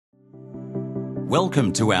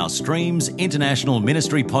Welcome to our Streams International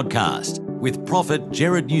Ministry podcast with Prophet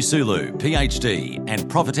Jared Nusulu, PhD, and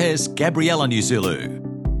Prophetess Gabriella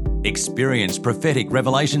Nusulu. Experience prophetic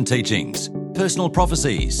revelation teachings, personal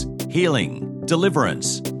prophecies, healing,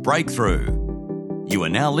 deliverance, breakthrough. You are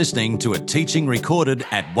now listening to a teaching recorded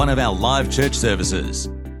at one of our live church services.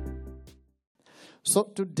 So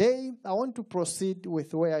today, I want to proceed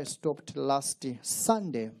with where I stopped last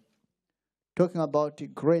Sunday, talking about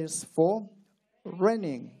grace for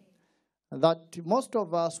reigning. That most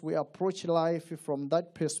of us, we approach life from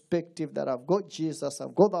that perspective that I've got Jesus,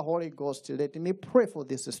 I've got the Holy Ghost, let me pray for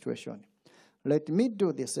this situation. Let me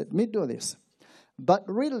do this, let me do this. But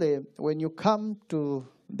really, when you come to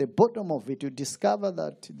the bottom of it, you discover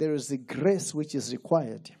that there is a grace which is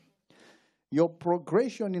required. Your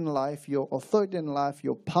progression in life, your authority in life,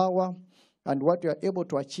 your power, and what you are able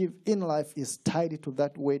to achieve in life is tied to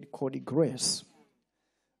that word called grace.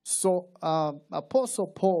 So Apostle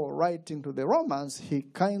Paul, writing to the Romans, he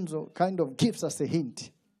kind of gives us a hint.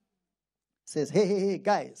 Says, hey,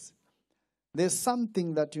 guys, there's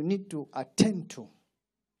something that you need to attend to.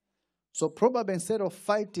 So probably instead of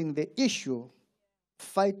fighting the issue,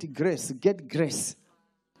 fight grace, get grace.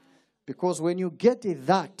 Because when you get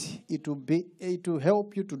that, it will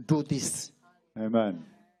help you to do this. Amen.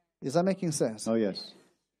 Is that making sense? Oh, yes.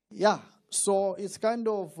 Yeah. So it's kind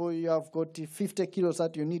of, you have got 50 kilos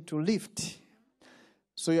that you need to lift.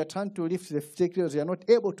 So you're trying to lift the 50 kilos, you're not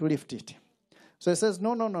able to lift it. So he says,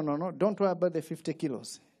 no, don't worry about the 50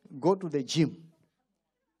 kilos. Go to the gym.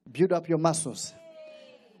 Build up your muscles.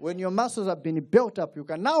 When your muscles have been built up, you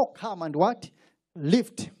can now come and what?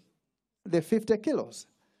 Lift the 50 kilos.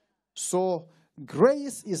 So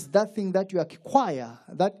grace is that thing that you acquire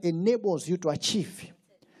that enables you to achieve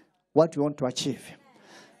what you want to achieve.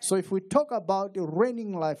 So if we talk about the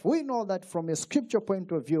reigning life, we know that from a scripture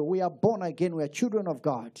point of view, we are born again, we are children of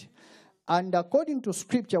God. And according to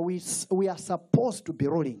scripture, we are supposed to be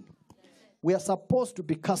ruling. We are supposed to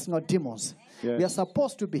be casting out demons. Yes. We are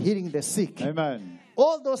supposed to be healing the sick. Amen.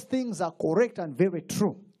 All those things are correct and very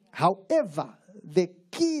true. However, the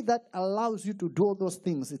key that allows you to do all those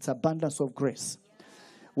things, it's abundance of grace.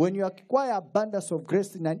 When you acquire abundance of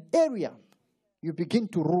grace in an area, you begin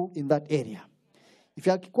to rule in that area. If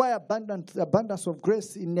you acquire abundance of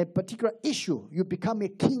grace in a particular issue, you become a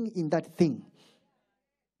king in that thing.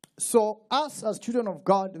 So us as children of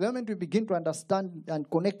God, the moment we begin to understand and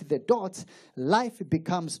connect the dots, life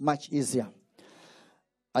becomes much easier.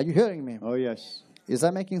 Are you hearing me? Oh, yes. Is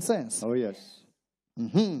that making sense? Oh, yes.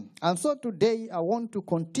 Mm-hmm. And so today I want to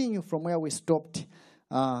continue from where we stopped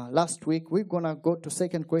last week. We're going to go to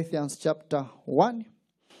 2 Corinthians chapter 1.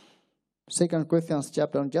 2 Corinthians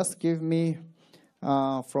chapter 1. Just give me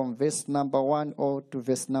from verse number 1 or to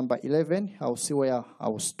verse number 11. I'll see where I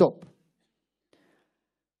will stop.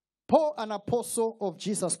 Paul, an apostle of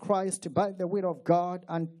Jesus Christ by the will of God,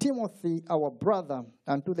 and Timothy, our brother,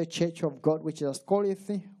 unto the church of God which is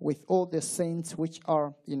calleth with all the saints which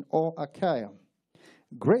are in all Achaia.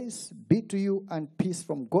 Grace be to you and peace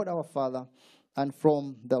from God our Father and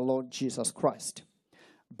from the Lord Jesus Christ.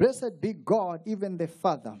 Blessed be God, even the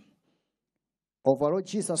Father of our Lord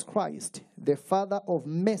Jesus Christ, the Father of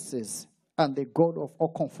mercies and the God of all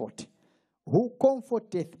comfort, who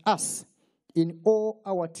comforteth us in all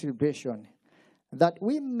our tribulation, that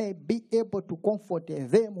we may be able to comfort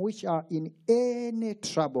them which are in any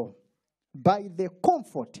trouble, by the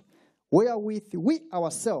comfort wherewith we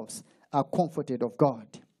ourselves are comforted of God.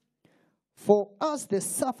 For as the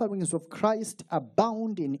sufferings of Christ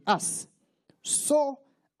abound in us, so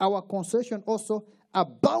our consolation also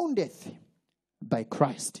aboundeth by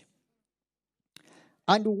Christ.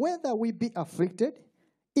 And whether we be afflicted,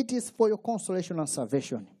 it is for your consolation and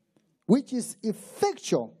salvation, which is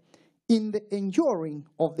effectual in the enduring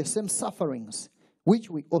of the same sufferings which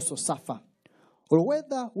we also suffer. Or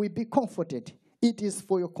whether we be comforted, it is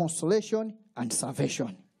for your consolation and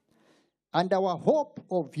salvation. And our hope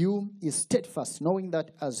of you is steadfast, knowing that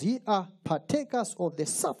as ye are partakers of the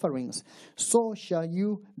sufferings, so shall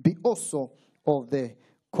you be also of the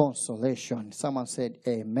consolation. Someone said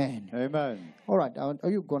amen. Amen. All right, are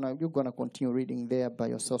you gonna continue reading there by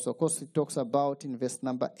yourself? So of course it talks about in verse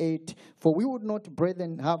number 8, for we would not,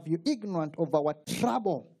 brethren, have you ignorant of our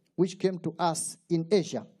trouble which came to us in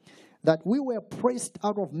Asia, that we were pressed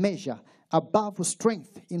out of measure above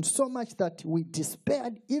strength, in so much that we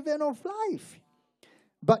despaired even of life.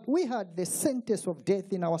 But we had the sentence of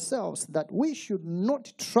death in ourselves, that we should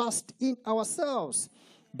not trust in ourselves,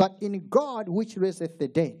 but in God which raiseth the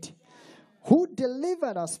dead, who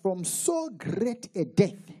delivered us from so great a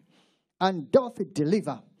death, and doth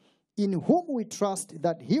deliver, in whom we trust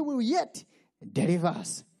that he will yet deliver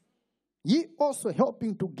us. Ye also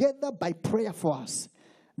helping together by prayer for us,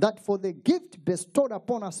 that for the gift bestowed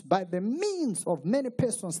upon us by the means of many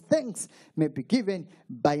persons, thanks may be given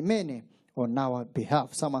by many on our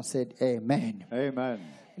behalf. Someone said, Amen. Amen.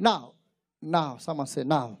 Now, someone said,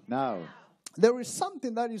 now. There is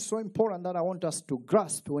something that is so important that I want us to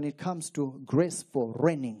grasp when it comes to grace for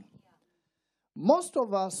reigning. Most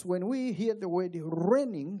of us, when we hear the word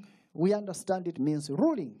reigning, we understand it means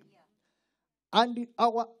ruling. And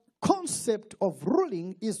our concept of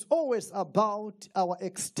ruling is always about our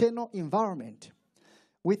external environment.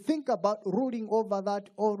 We think about ruling over that,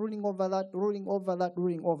 or ruling over that, ruling over that,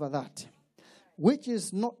 ruling over that, which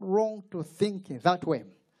is not wrong to think that way.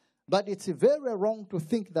 But it's very wrong to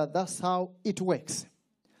think that that's how it works.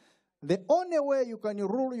 The only way you can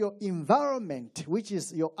rule your environment, which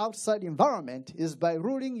is your outside environment, is by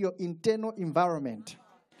ruling your internal environment.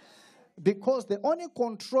 Because the only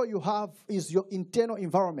control you have is your internal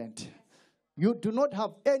environment. You do not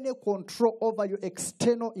have any control over your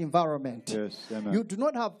external environment. Yes, amen. You do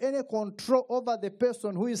not have any control over the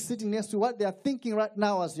person who is sitting next to what they are thinking right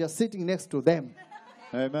now as you are sitting next to them.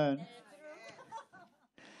 Amen.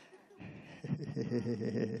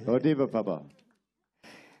 Odiva Papa.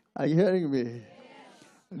 Are you hearing me?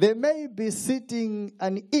 They may be sitting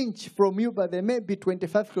an inch from you, but they may be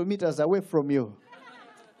 25 kilometers away from you.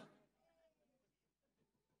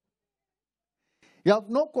 You have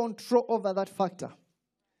no control over that factor.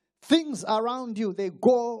 Things around you, they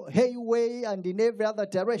go hayway and in every other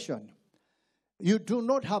direction. You do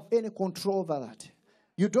not have any control over that.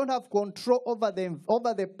 You don't have control over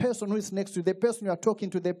the person who is next to you, the person you are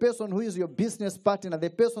talking to, the person who is your business partner,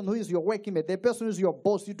 the person who is your working mate, the person who is your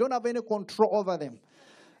boss. You don't have any control over them.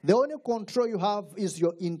 The only control you have is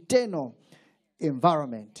your internal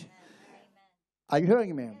environment. Are you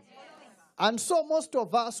hearing me? And so most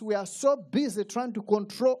of us, we are so busy trying to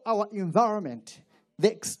control our environment,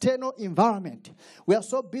 the external environment. We are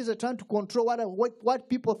so busy trying to control what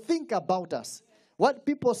people think about us, what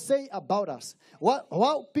people say about us,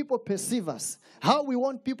 how people perceive us, how we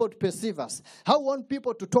want people to perceive us, how we want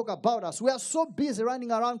people to talk about us. We are so busy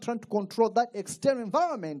running around trying to control that external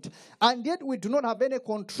environment, and yet we do not have any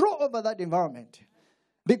control over that environment.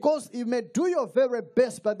 Because you may do your very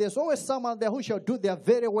best, but there's always someone there who shall do their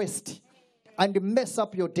very worst and mess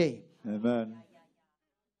up your day. Amen.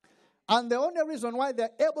 And the only reason why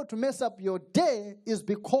they're able to mess up your day is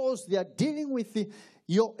because they are dealing with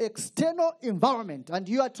your external environment, and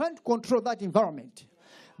you are trying to control that environment.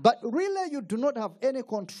 But really, you do not have any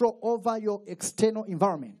control over your external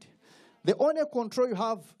environment. The only control you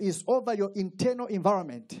have is over your internal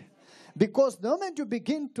environment. Because the moment you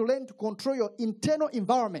begin to learn to control your internal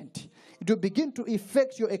environment, it will begin to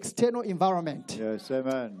affect your external environment. Yes,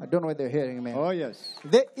 amen. I don't know whether you're hearing me. Oh, yes.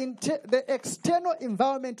 The external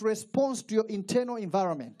environment responds to your internal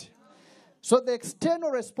environment. So the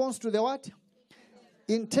external responds to the what?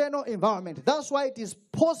 Internal environment. That's why it is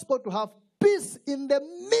possible to have peace in the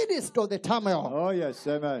midst of the turmoil. Oh, yes,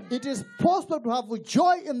 amen. It is possible to have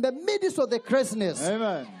joy in the midst of the craziness.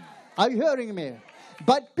 Amen. Are you hearing me?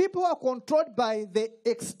 But people are controlled by the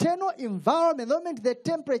external environment. The moment the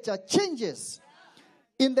temperature changes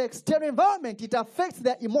in the external environment, it affects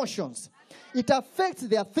their emotions. It affects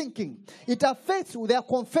their thinking. It affects their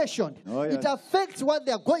confession. Oh, yes. It affects what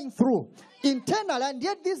they are going through. Internal, and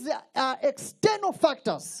yet these are external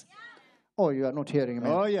factors. Oh, you are not hearing me.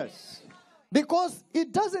 Oh, yes. Because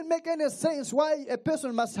it doesn't make any sense why a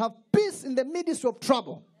person must have peace in the midst of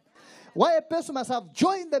trouble. Why a person must have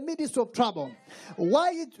joy in the midst of trouble.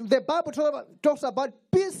 Why the Bible talks about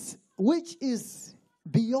peace which is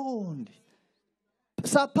beyond.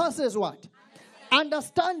 Surpasses what?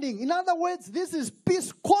 Understanding. In other words, this is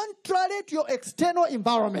peace contrary to your external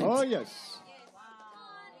environment. Oh, yes.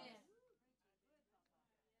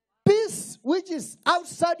 Peace which is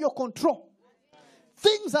outside your control.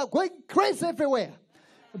 Things are going crazy everywhere.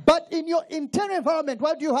 But in your internal environment,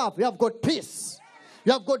 what do you have? You have got peace.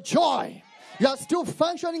 You have got joy. You are still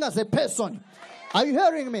functioning as a person. Are you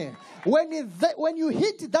hearing me? When you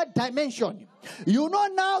hit that dimension, you know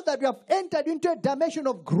now that you have entered into a dimension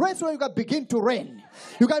of grace where you can begin to reign.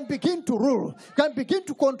 You can begin to rule. You can begin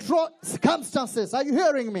to control circumstances. Are you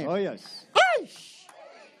hearing me? Oh, yes. Aish!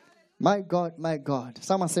 My God, my God.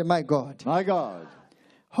 Someone say, my God. My God.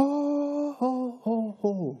 Ho, ho, ho,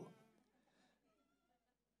 ho.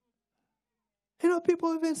 You know,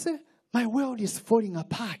 people even say, my world is falling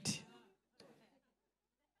apart.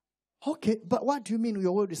 Okay, but what do you mean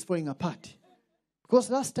your world is falling apart? Because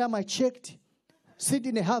last time I checked,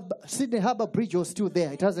 Sydney Harbour Bridge was still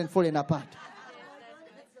there. It hasn't fallen apart.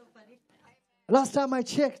 Last time I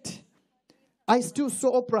checked, I still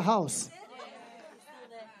saw Opera House.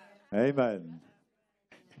 Amen.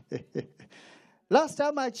 Last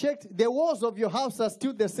time I checked, the walls of your house are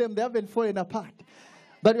still the same. They haven't fallen apart.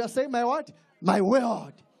 But you are saying, my what? My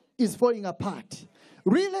world is falling apart.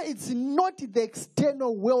 Really, it's not the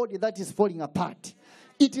external world that is falling apart.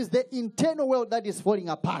 It is the internal world that is falling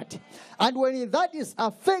apart. And when that is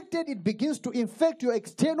affected, it begins to infect your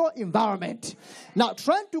external environment. Now,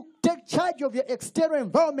 trying to take charge of your external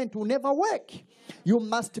environment will never work. You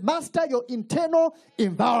must master your internal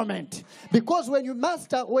environment. Because when you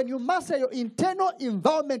master your internal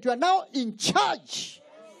environment, you are now in charge.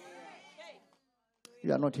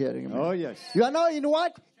 You are not hearing me. Oh, yes. You are now in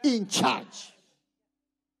what? In charge.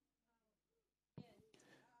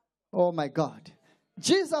 Oh, my God.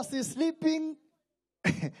 Jesus is sleeping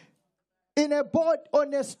in a boat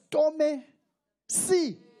on a stormy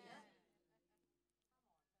sea.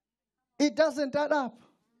 It doesn't add up.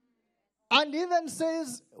 And even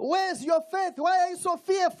says, where's your faith? Why are you so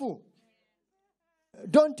fearful?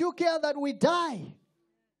 Don't you care that we die?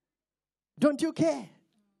 Don't you care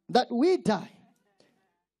that we die?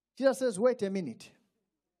 Jesus says, wait a minute.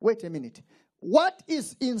 Wait a minute. What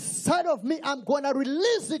is inside of me, I'm going to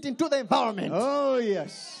release it into the environment. Oh,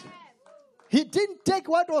 yes. He didn't take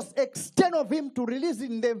what was external of him to release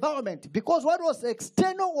it in the environment. Because what was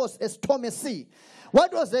external was a stormy sea.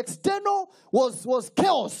 What was external was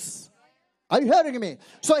chaos. Are you hearing me?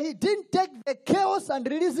 So he didn't take the chaos and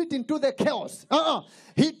release it into the chaos.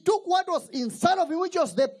 He took what was inside of him, which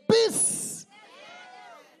was the peace,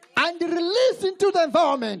 and released into the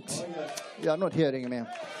environment. Oh, yes. You are not hearing me.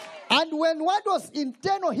 And when what was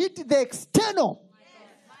internal hit the external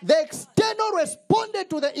responded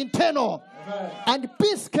to the internal. Amen. And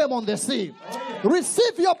peace came on the sea.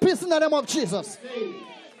 Receive your peace in the name of Jesus.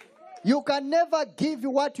 You can never give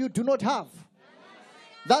what you do not have.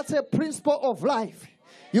 That's a principle of life.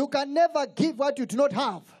 You can never give what you do not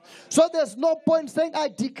have. So there's no point saying, I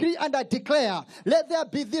decree and I declare, let there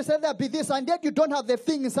be this, let there be this, and yet you don't have the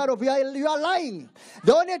thing inside of you. You are lying.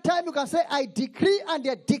 The only time you can say, I decree and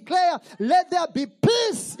I declare, let there be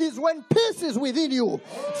peace, is when peace is within you.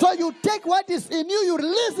 So you take what is in you, you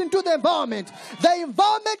release into the environment. The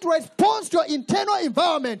environment responds to your internal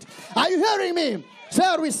environment. Are you hearing me? Say,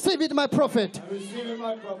 I receive it, my prophet. I receive it,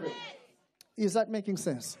 my prophet. Is that making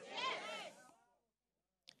sense?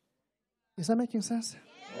 Is that making sense?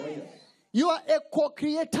 Oh, yes. You are a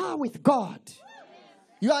co-creator with God.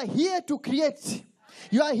 You are here to create.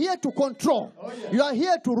 You are here to control. Oh, yes. You are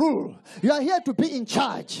here to rule. You are here to be in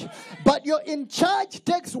charge. But your in charge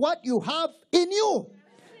takes what you have in you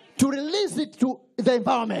to release it to the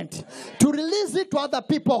environment, to release it to other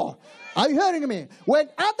people. Are you hearing me? When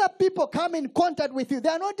other people come in contact with you, they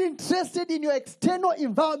are not interested in your external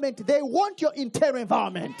environment. They want your internal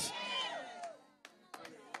environment.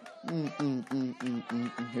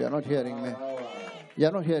 You are not hearing me. You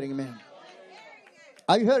are not hearing me.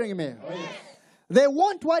 Are you hearing me? Oh, yes. They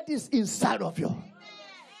want what is inside of you.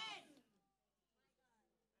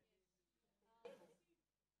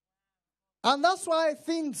 And that's why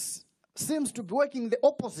things seems to be working the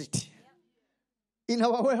opposite in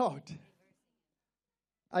our world.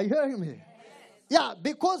 Are you hearing me? Yeah,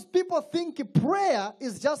 because people think prayer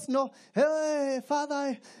is just hey,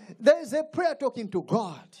 Father, there is a prayer talking to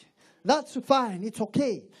God. That's fine, it's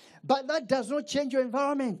okay. But that does not change your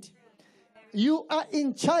environment. You are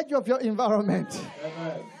in charge of your environment.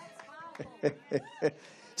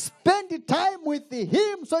 Spend time with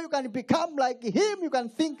him so you can become like him, you can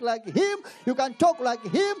think like him, you can talk like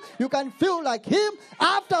him, you can feel like him.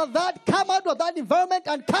 After that, come out of that environment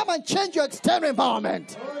and come and change your external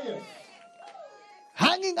environment. Oh, yes.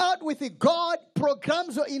 Hanging out with God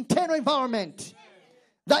programs your internal environment.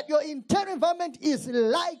 That your internal environment is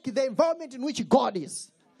like the environment in which God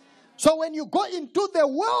is. So when you go into the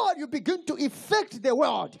world, you begin to affect the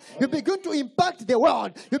world. You begin to impact the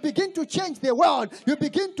world. You begin to change the world. You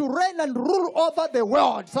begin to reign and rule over the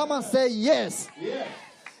world. Someone say yes. Yes.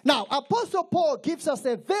 Now, Apostle Paul gives us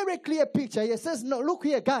a very clear picture. He says, no, look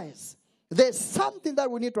here, guys. There's something that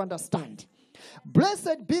we need to understand.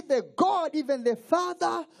 Blessed be the God, even the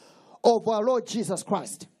Father of our Lord Jesus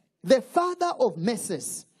Christ, the Father of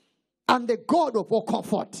mercies and the God of all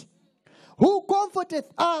comfort, who comforteth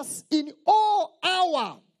us in all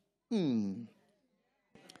our... He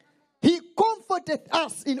comforteth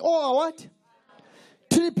us in all our what?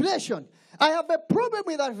 Tribulation. I have a problem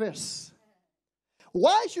with that verse.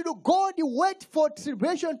 Why should God wait for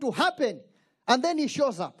tribulation to happen and then he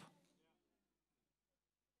shows up?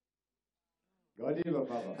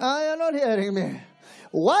 You're not hearing me.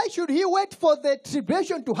 Why should he wait for the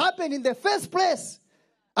tribulation to happen in the first place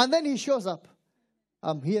and then he shows up?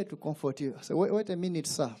 I'm here to comfort you. I said, wait a minute,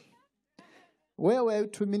 sir. Where were you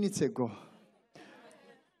 2 minutes ago?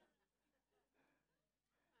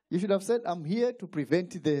 You should have said, I'm here to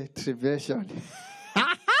prevent the tribulation.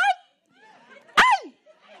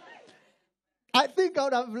 I think I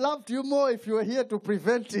would have loved you more if you were here to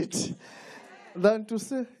prevent it than to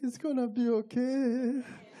say, it's going to be okay.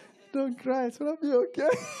 Don't cry, it's going to be okay.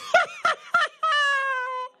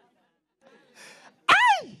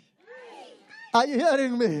 Are you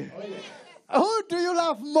hearing me? Oh, yes. Who do you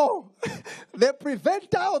love more? The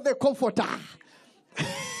preventer or the comforter?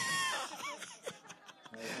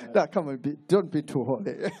 Now, come on, don't be too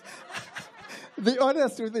holy. Be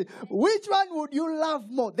honest with me. Which one would you love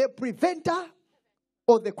more? The preventer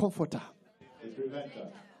or the comforter? The preventer.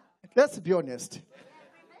 Let's be honest.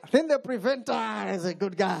 I think the preventer is a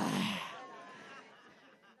good guy.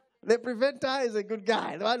 The preventer is a good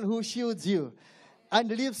guy. The one who shields you and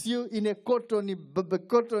leaves you in a cottony budded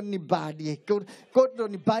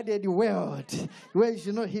world where you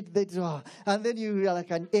should not hit the door. And then you are like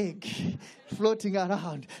an egg floating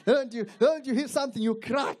around. Don't you hit something, you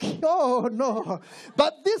crack. Oh, no.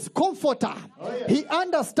 But this comforter, he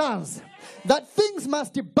understands that things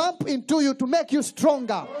must bump into you to make you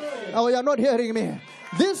stronger. Oh, you're not hearing me.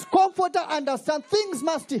 This comforter understands things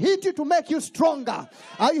must hit you to make you stronger.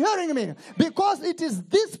 Are you hearing me? Because it is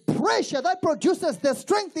this pressure that produces the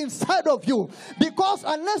strength inside of you. Because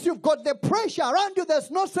unless you've got the pressure around you,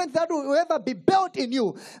 there's no strength that will ever be built in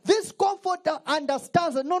you. This comforter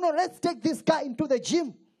understands that, no, let's take this guy into the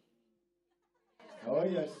gym. Oh,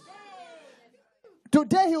 yes.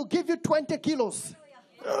 Today he'll give you 20 kilos.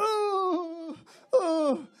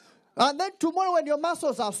 And then tomorrow when your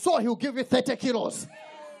muscles are sore, he'll give you 30 kilos.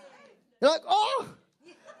 You're like, oh,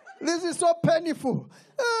 this is so painful.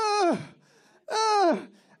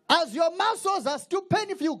 As your muscles are still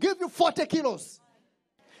painful, he'll give you 40 kilos.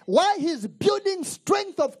 Why? He's building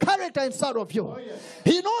strength of character inside of you. Oh, yes.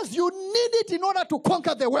 He knows you need it in order to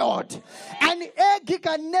conquer the world. An egg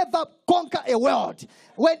can never conquer a world.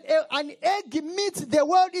 When an egg meets the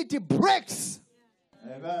world, it breaks.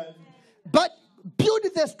 Amen. But build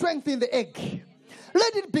the strength in the egg.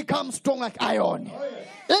 Let it become strong like iron. Oh, yes.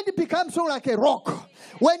 Let it become strong like a rock.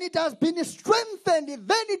 When it has been strengthened,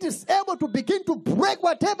 then it is able to begin to break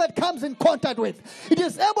whatever it comes in contact with. It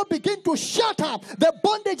is able to begin to shatter the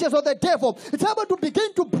bondages of the devil. It's able to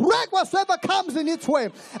begin to break whatsoever comes in its way.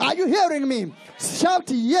 Are you hearing me? Shout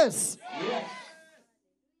yes. Yes.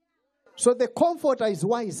 So the comforter is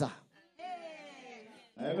wiser.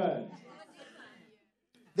 Amen.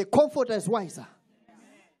 The comforter is wiser.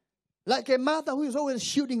 Like a mother who is always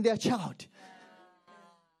shielding their child.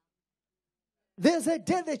 There's a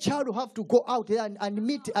day the child will have to go out there and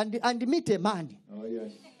meet a man. Oh,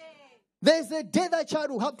 yes. There's a day that child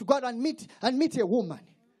will have to go out and meet a woman.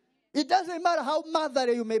 It doesn't matter how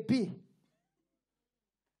motherly you may be.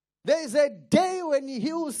 There is a day when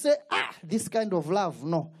he will say, this kind of love,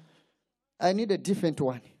 no. I need a different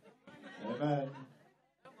one. Amen.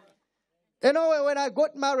 You know, when I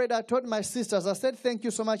got married, I told my sisters, I said, thank you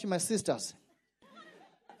so much, my sisters.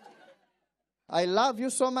 I love you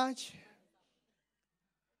so much.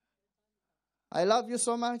 I love you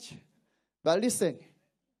so much. But listen,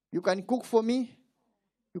 you can cook for me.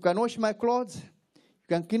 You can wash my clothes. You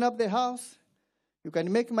can clean up the house. You can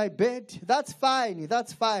make my bed. That's fine.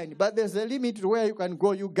 That's fine. But there's a limit to where you can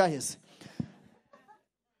go, you guys.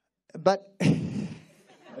 But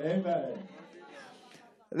Amen.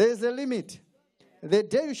 There's a limit. The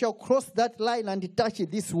day you shall cross that line and touch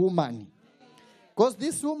this woman. Because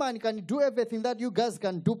this woman can do everything that you guys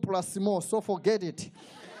can do plus more. So forget it.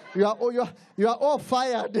 You are all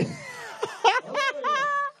fired.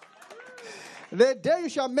 The day you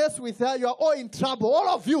shall mess with her, you are all in trouble. All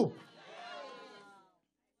of you.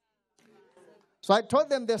 So I told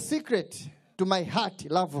them the secret to my heart.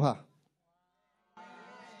 Love her.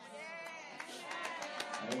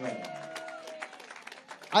 Amen.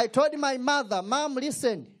 I told my mother, Mom,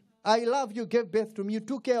 listen, I love you, gave birth to me. You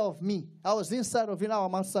took care of me. I was inside of you, now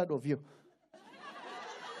I'm outside of you.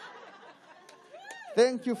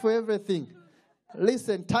 Thank you for everything.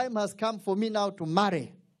 Listen, time has come for me now to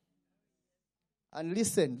marry. And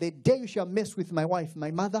listen, the day you shall mess with my wife, my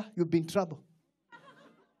mother, you'll be in trouble.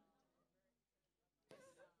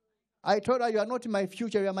 I told her, you are not my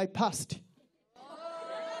future, you are my past.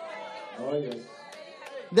 Oh, yes.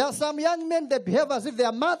 There are some young men that behave as if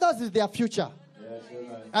their mothers is their future. Yes,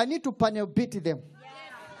 amen. I need to panel beat them.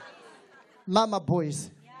 Mama boys.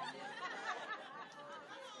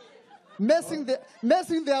 Messing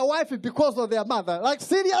their wife because of their mother. Like,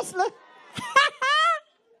 seriously?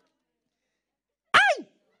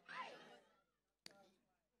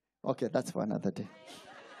 Okay, that's for another day.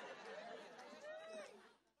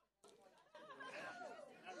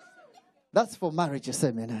 That's for marriage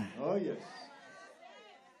seminar. Oh, yes.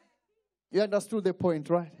 You understood the point,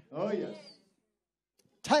 right? Oh, yes.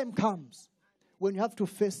 Time comes when you have to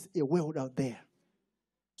face a world out there.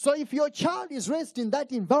 So if your child is raised in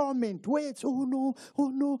that environment where it's, oh no, oh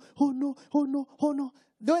no, oh no, oh no, oh no,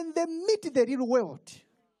 when they meet the real world,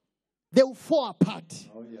 they will fall apart.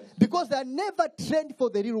 Oh, yes. Because they are never trained for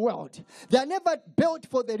the real world. They are never built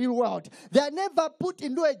for the real world. They are never put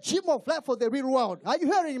into a gym of life for the real world. Are you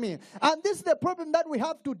hearing me? And this is the problem that we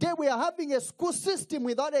have today. We are having a school system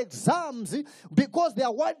without exams because they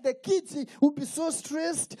are what the kids will be so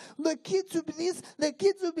stressed. The kids will be this, the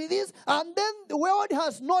kids will be this. And then the world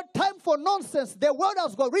has no time for nonsense. The world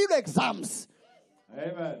has got real exams.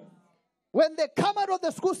 Amen. When they come out of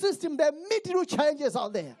the school system, they meet real challenges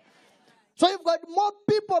out there. So you've got more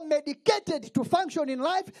people medicated to function in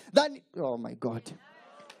life than, oh my God.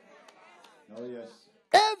 Oh, yes.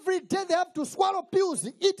 Every day they have to swallow pills,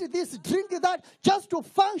 eat this, drink that, just to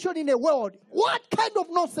function in a world. What kind of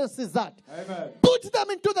nonsense is that? Amen. Put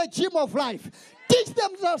them into the gym of life. Teach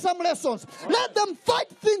them some lessons. Let them fight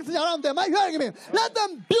things around them. Are you hearing me? Let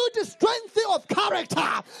them build strength of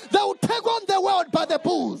character. They will take on the world by the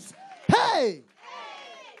bulls. Hey!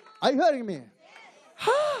 Are you hearing me?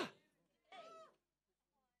 Ha!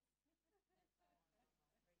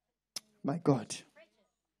 My God.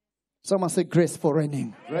 Someone say grace for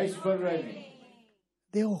reigning. Grace for reigning.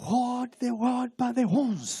 They hold the world by the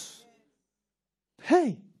horns.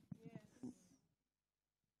 Hey.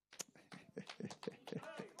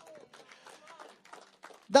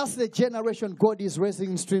 That's the generation God is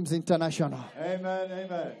raising in Streams International. Amen,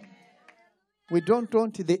 amen. We don't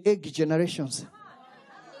want the egg generations.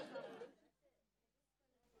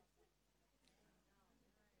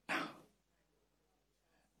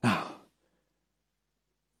 Now,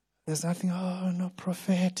 there's nothing, oh no,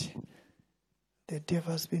 prophet. The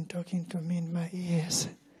devil has been talking to me in my ears.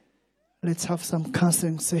 Let's have some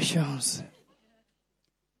counseling sessions.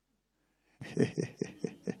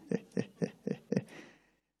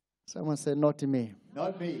 Someone say, not me.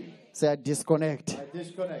 Not me. Say, I disconnect. I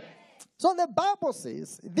disconnect. So the Bible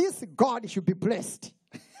says, this God should be blessed.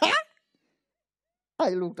 I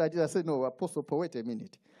looked at it, I said, no, Apostle Paul, wait a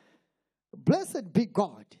minute. Blessed be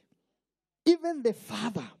God, even the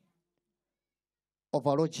Father of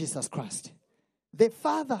our Lord Jesus Christ, the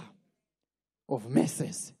Father of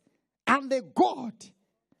mercies, and the God.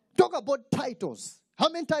 Talk about titles. How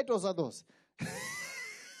many titles are those?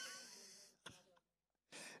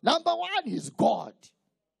 Number one is God.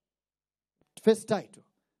 First title.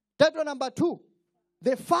 Title number two,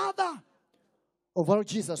 the Father of our Lord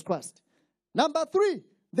Jesus Christ. Number three,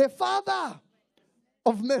 the Father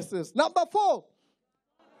of mercies. Number four,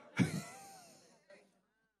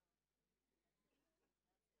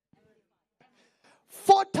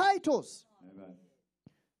 four titles. Amen.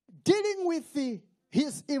 Dealing with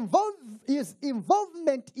his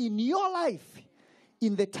involvement in your life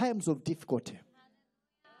in the times of difficulty.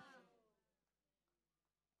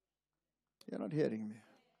 You're not hearing me.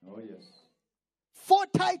 Oh, yes. Four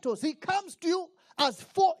titles. He comes to you as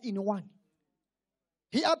four in one.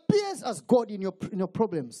 He appears as God in your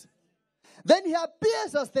problems. Then he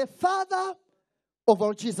appears as the Father of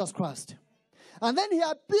our Jesus Christ. And then he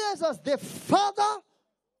appears as the Father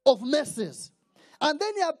of mercies. And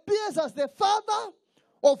then he appears as the Father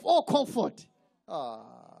of all comfort.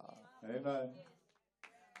 Amen.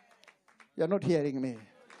 You're not hearing me.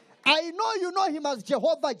 I know you know him as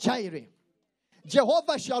Jehovah Jireh,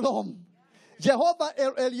 Jehovah Shalom, Jehovah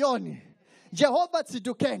Elyon, Jehovah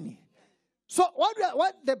Tzidukeni. So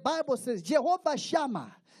what the Bible says, Jehovah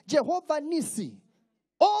Shammah, Jehovah Nissi,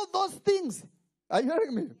 all those things. Are you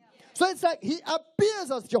hearing me? So it's like he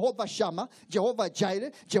appears as Jehovah Shammah, Jehovah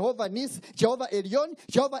Jireh, Jehovah Nissi, Jehovah Elyon,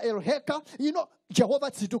 Jehovah Elheka,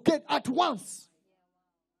 Jehovah Tzidukeni at once.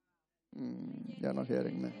 You're not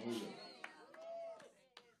hearing me.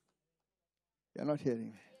 You're not hearing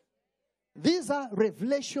me. These are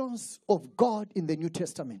revelations of God in the New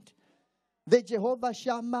Testament. The Jehovah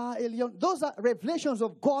Shammah, Elyon, those are revelations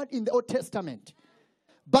of God in the Old Testament.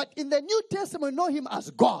 But in the New Testament, we know him as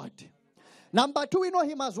God. Number two, we know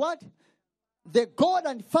him as what? The God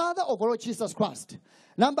and Father of our Lord Jesus Christ.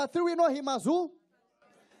 Number three, we know him as who?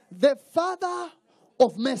 The Father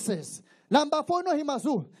of mercies. Number four, we know him as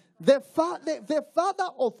who? The Father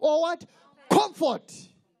of all what? Comfort.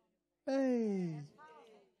 Hey.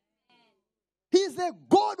 He's the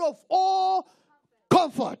God of all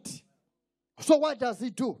comfort. So what does he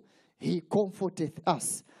do? He comforteth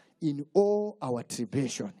us in all our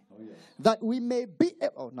tribulation, that we may be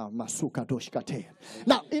now, Masuka Doshkate.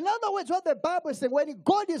 Now, in other words, what the Bible is saying, when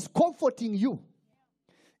God is comforting you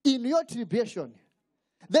in your tribulation,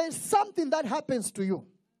 there's something that happens to you.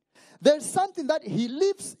 There's something that He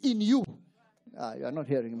lives in you. You are not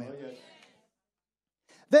hearing me. Oh, yes.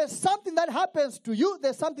 There's something that happens to you.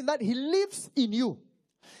 There's something that He lives in you,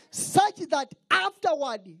 such that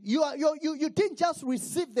afterward you didn't just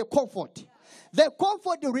receive the comfort. The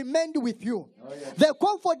comfort remained with you. Oh, yes. The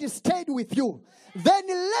comfort stayed with you. Then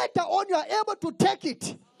later on, you are able to take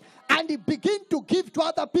it and begin to give to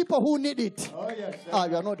other people who need it. Oh, yes.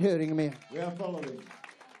 You are not hearing me. We are following.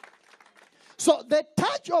 So the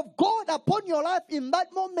touch of God upon your life in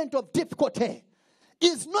that moment of difficulty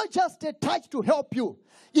is not just a touch to help you.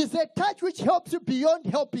 It's a touch which helps you beyond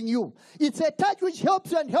helping you. It's a touch which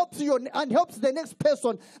helps you and helps the next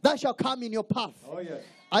person that shall come in your path. Oh, yes.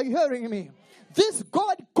 Are you hearing me? This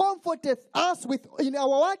God comforteth us in our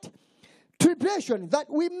what? Tribulation, that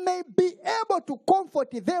we may be able to comfort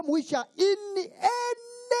them which are in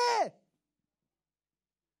any.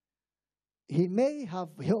 He may have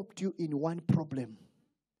helped you in one problem,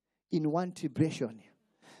 in one tribulation,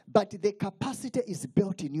 but the capacity is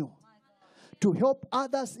built in you to help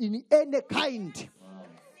others in any kind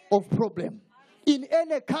of problem, in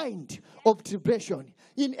any kind of tribulation,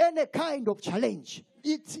 in any kind of challenge.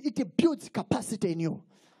 It builds capacity in you.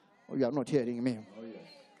 Oh, you are not hearing me. Oh, yes.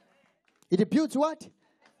 It builds what?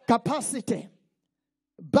 Capacity.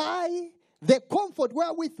 By the comfort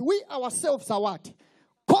wherewith we ourselves are what?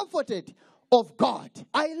 Comforted of God.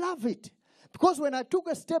 I love it. Because when I took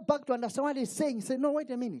a step back to understand what He's saying, He said, no, wait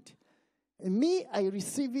a minute. Me, I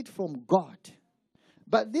receive it from God.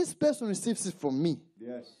 But this person receives it from me.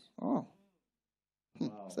 Yes. Oh.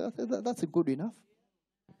 Wow. So that's good enough.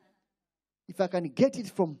 If I can get it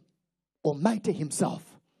from Almighty Himself,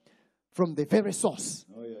 from the very source.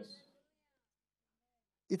 Oh, yes.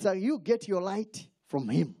 It's like you get your light from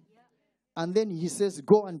Him. And then He says,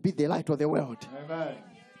 go and be the light of the world. Amen.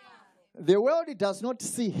 The world does not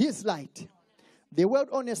see His light. The world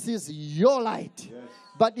only sees your light. Yes.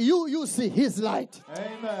 But you see His light.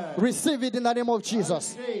 Amen. Receive it in the name of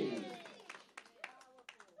Jesus. Receive.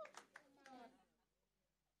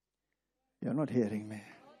 You're not hearing me.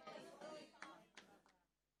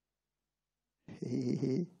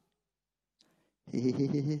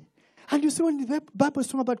 And you see, when the Bible is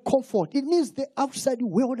talking about comfort, it means the outside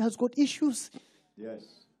world has got issues. Yes.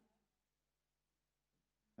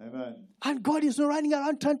 Amen. And God is not running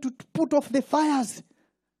around trying to put off the fires.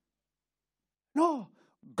 No.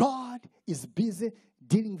 God is busy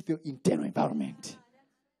dealing with your internal environment.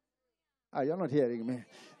 You're not hearing me.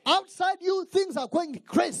 Outside you, things are going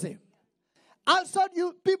crazy. Outside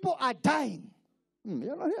you, people are dying.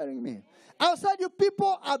 You're not hearing me. Outside you,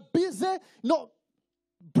 people are busy,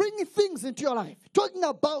 bringing things into your life. Talking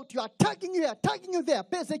about you, attacking you here, attacking you there,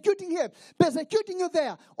 persecuting here, persecuting you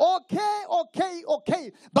there.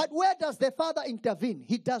 Okay. But where does the Father intervene?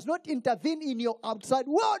 He does not intervene in your outside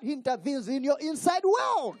world. He intervenes in your inside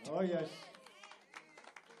world. Oh, yes.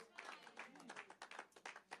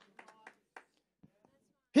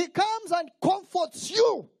 He comes and comforts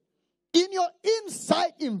you in your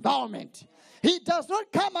inside environment. He does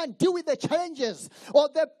not come and deal with the challenges or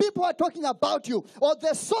the people who are talking about you or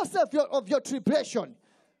the source of your tribulation.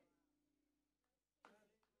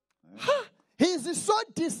 He is so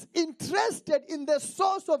disinterested in the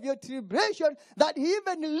source of your tribulation that He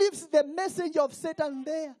even leaves the message of Satan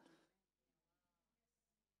there.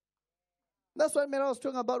 That's what I was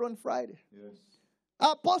talking about on Friday. Yes.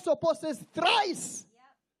 Apostle Paul says, thrice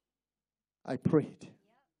I prayed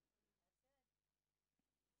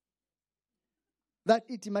that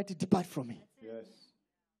it might depart from me. Yes.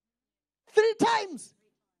 3 times.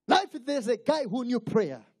 Now, if there's a guy who knew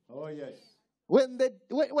prayer, Oh, yes.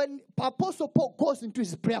 when Apostle Paul goes into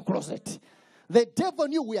his prayer closet, the devil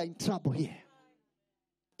knew we are in trouble here.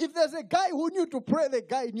 If there's a guy who knew to pray, the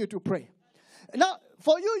guy knew to pray. Now,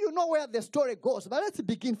 for you, you know where the story goes, but let's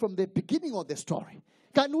begin from the beginning of the story.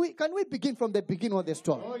 Can we begin from the beginning of the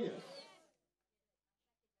story? Oh, yes.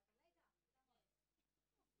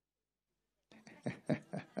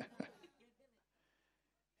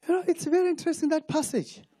 It's very interesting, that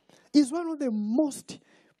passage is one of the most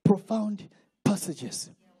profound passages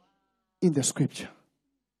in the scripture.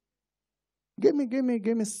 Give me 2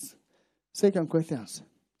 Corinthians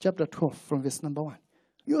chapter 12 from verse number 1.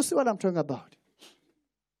 You'll see what I'm talking about.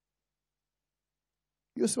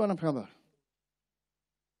 You see what I'm talking about.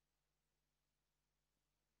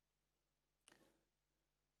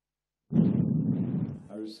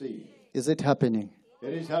 I receive. Is it happening?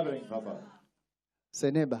 It is happening, Papa. Say,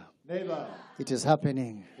 neighbor, Neighbor, it is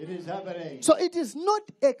happening. it is happening. So it is not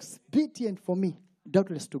expedient for me,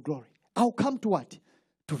 doubtless, to glory. I'll come to what?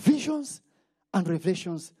 To visions and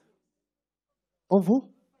revelations of who?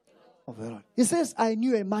 Of the Lord. He says, I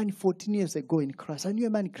knew a man 14 years ago in Christ. I knew a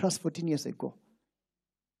man in Christ 14 years ago.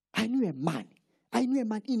 I knew a man. I knew a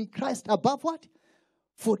man in Christ above what?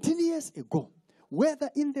 14 years ago. Whether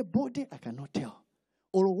in the body, I cannot tell.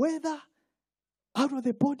 Or whether out of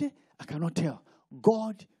the body, I cannot tell.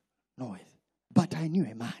 God knoweth. But I knew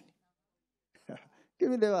a man. Give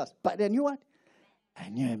me the verse. But I knew what? I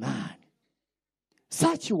knew a man.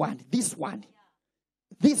 Such one, this one.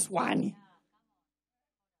 This one.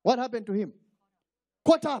 What happened to him?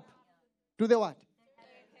 Caught up to the what?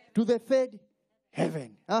 To the third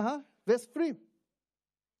heaven. Verse 3.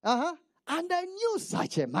 And I knew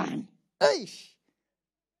such a man. Eish.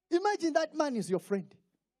 Imagine that man is your friend.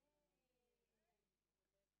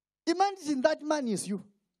 Imagine that man is you.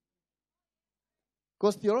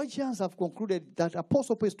 Because theologians have concluded that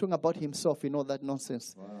Apostle Paul is talking about himself in all that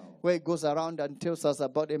nonsense. Wow. Where he goes around and tells us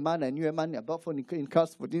about a man, I knew a man above in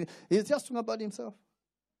Christ. He's just talking about himself.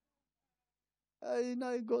 He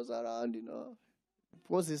goes around,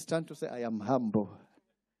 because he's trying to say, I am humble.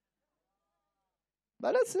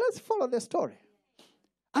 But let's follow the story.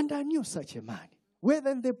 And I knew such a man. Whether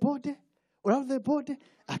in the body or out of the body,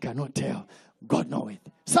 I cannot tell. God knoweth.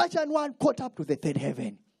 Such an one caught up to the third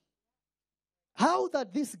heaven. How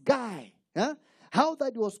that this guy, how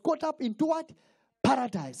that he was caught up into what?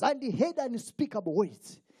 Paradise. And he heard unspeakable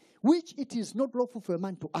words, which it is not lawful for a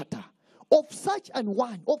man to utter. Of such an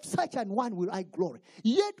one will I glory.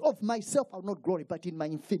 Yet of myself I will not glory, but in my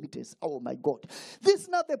infirmities. Oh my God. This is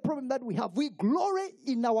not the problem that we have. We glory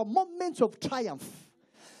in our moments of triumph.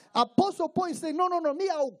 Apostle Paul is saying, no, me,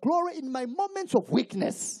 I will glory in my moments of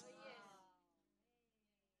weakness.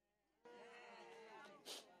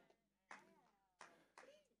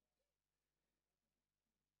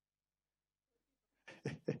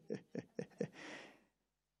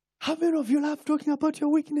 How many of you love talking about your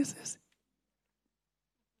weaknesses?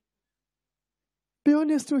 Be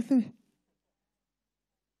honest with me.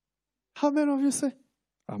 How many of you say,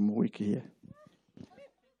 I'm weak here?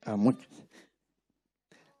 I'm weak.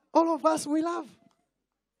 All of us, we love.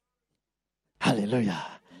 Hallelujah.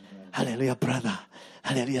 Hallelujah, brother.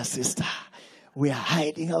 Hallelujah, sister. We are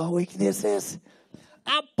hiding our weaknesses.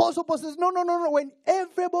 Apostle Paul says, no. When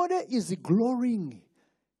everybody is glorying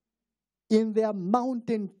in their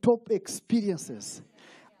mountaintop experiences,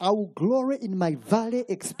 I will glory in my valley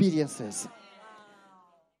experiences.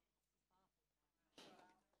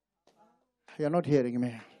 You're not hearing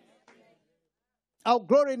me. I'll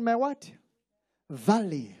glory in my what?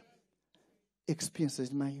 Valley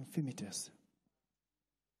experiences, my infirmities.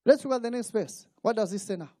 Let's look at the next verse. What does it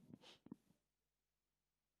say now?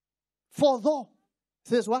 For though,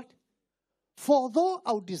 says what? For though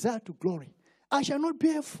I would desire to glory, I shall not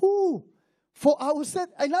be a fool. For I will say,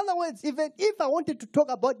 in other words, even if I wanted to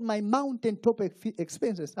talk about my mountaintop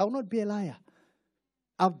experiences, I will not be a liar.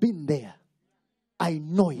 I've been there. I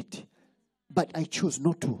know it. But I choose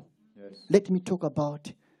not to. Yes. Let me talk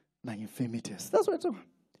about my infirmities. That's what it's about.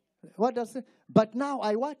 What does it? But now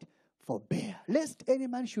I what? Forbear. Lest any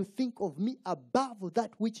man should think of me above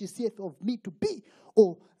that which he saith of me to be,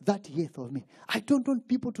 or that he hath of me. I don't want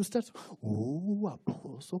people to start, oh,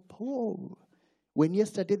 Apostle Paul. When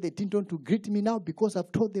yesterday they didn't want to greet me now because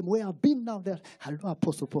I've told them where I've been now. They're, hello,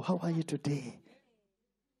 Apostle Paul, how are you today?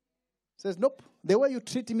 Says, nope. The way you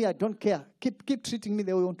treat me, I don't care. Keep treating me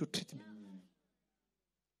the way you want to treat me.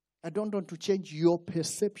 I don't want to change your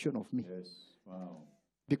perception of me. Yes. Wow.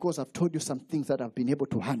 Because I've told you some things that I've been able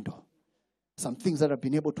to handle. Some things that I've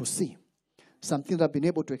been able to see. Some things I've been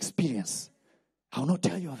able to experience. I will not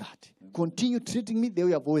tell you that. Continue treating me the way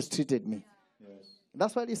you have always treated me. Yes.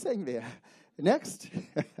 That's what he's saying there. Next.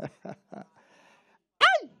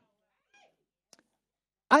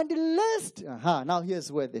 And lest, now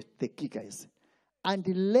here's where the kicker is. And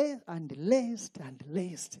lest,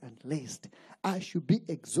 I should be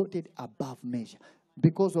exalted above measure.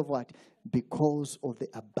 Because of what? Because of the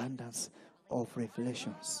abundance of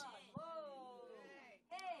revelations.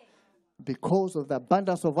 Because of the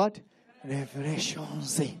abundance of what?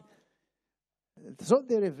 Revelations. So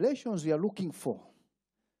the revelations you are looking for,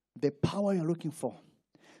 the power you are looking for,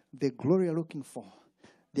 the glory you are looking for,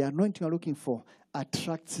 the anointing you are looking for,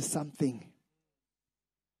 attracts something.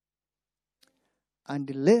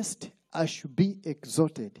 And lest I should be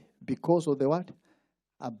exalted because of the what?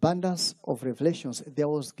 Abundance of revelations, there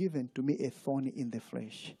was given to me a thorn in the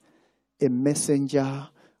flesh, a messenger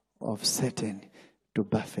of Satan to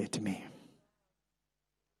buffet me.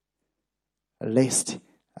 lest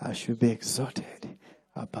I should be exalted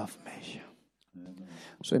above measure. Amen.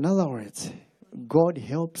 So in other words, God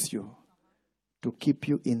helps you to keep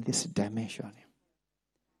you in this dimension.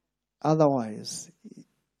 Otherwise,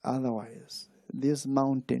 these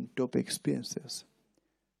mountaintop experiences,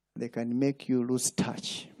 they can make you lose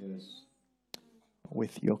touch Yes.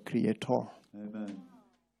 with your Creator. Amen.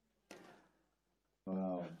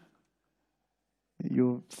 Wow.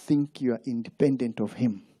 You think you are independent of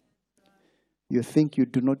Him. You think you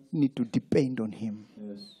do not need to depend on Him.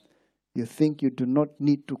 Yes. You think you do not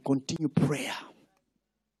need to continue prayer.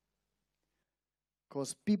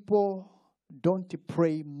 Because people don't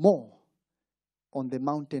pray more on the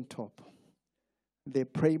mountaintop. They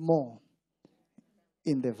pray more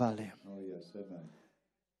in the valley. Oh, yes. Amen.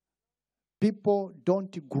 People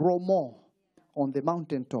don't grow more on the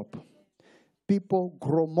mountaintop. People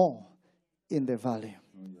grow more in the valley.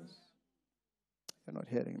 Oh, yes. You're not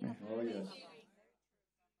hearing me. Oh, yes.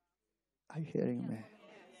 Are you hearing me?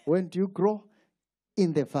 When do you grow?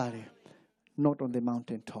 In the valley, not on the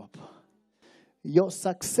mountaintop. Your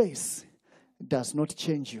success does not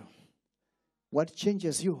change you. What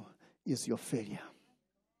changes you is your failure.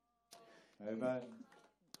 Amen.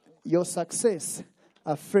 Your success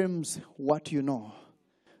affirms what you know.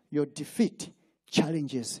 Your defeat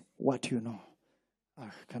challenges what you know.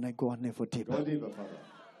 Can I go one level deeper? Go deeper, Father.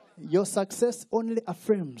 Your success only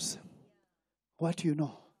affirms what you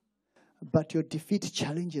know, but your defeat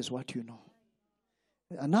challenges what you know.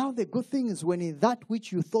 And now the good thing is when that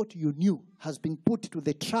which you thought you knew has been put to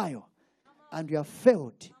the trial and you have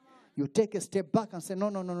failed, you take a step back and say,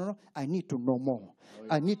 no. I need to know more. Oh,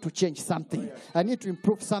 yeah. I need to change something. Oh, yeah. I need to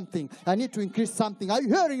improve something. I need to increase something. Are you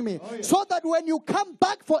hearing me? Oh, yeah. So that when you come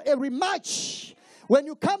back for a rematch, when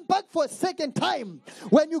you come back for a second time,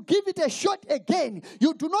 when you give it a shot again,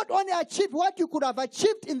 you do not only achieve what you could have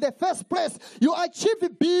achieved in the first place, you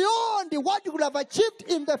achieve beyond what you could have achieved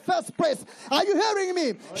in the first place. Are you hearing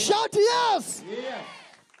me? Oh, yeah. Shout yes. Yes.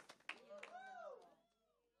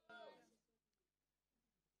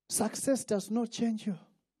 Success does not change you.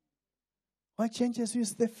 What changes you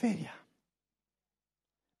is the failure.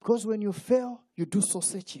 Because when you fail, you do soul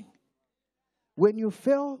searching. When you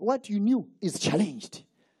fail, what you knew is challenged.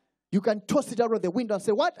 You can toss it out of the window and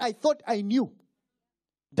say, what I thought I knew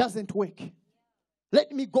doesn't work.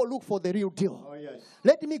 Let me go look for the real deal. Oh, yes.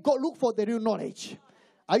 Let me go look for the real knowledge.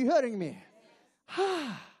 Are you hearing me?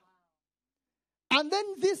 And then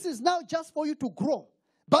this is now just for you to grow.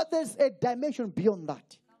 But there's a dimension beyond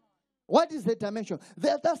that. What is the dimension?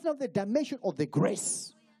 That's not the dimension of the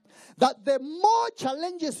grace. That the more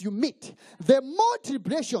challenges you meet, the more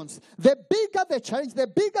tribulations, the bigger the challenge, the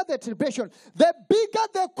bigger the tribulation, the bigger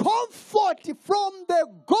the comfort from the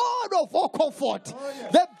God of all comfort. Oh, yeah.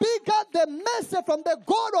 The bigger the mercy from the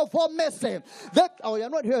God of all mercy. You're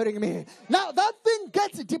not hearing me. Now that thing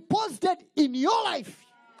gets deposited in your life.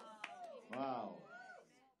 Wow.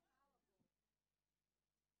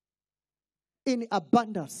 In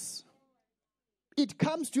abundance. It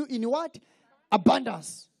comes to you in what?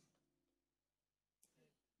 Abundance.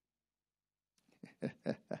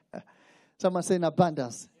 Someone say in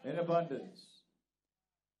abundance. In abundance.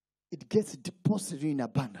 It gets deposited in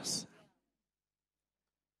abundance.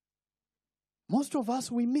 Most of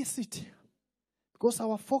us, we miss it. Because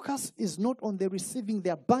our focus is not on the receiving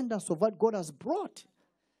the abundance of what God has brought.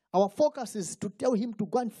 Our focus is to tell him to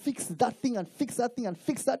go and fix that thing and fix that thing and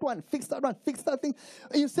fix that one, fix that one, fix that thing.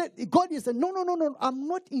 You said, God is saying, no. I'm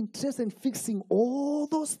not interested in fixing all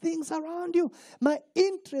those things around you. My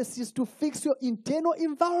interest is to fix your internal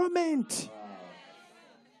environment. Wow.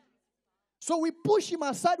 So we push him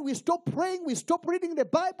aside. We stop praying. We stop reading the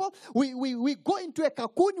Bible. We go into a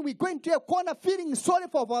cocoon. We go into a corner feeling sorry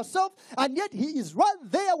for ourselves. And yet he is right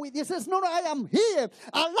there with you. He says, no, I am here.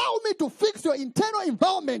 Allow me to fix your internal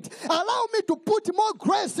environment. Allow me to put more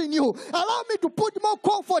grace in you. Allow me to put more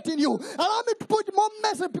comfort in you. Allow me to put more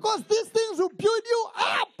mercy, because these things will build you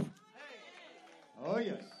up. Oh,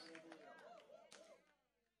 yes.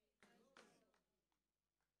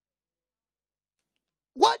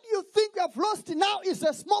 What you think you have lost now is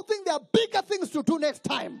a small thing. There are bigger things to do next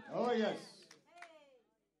time. Oh, yes.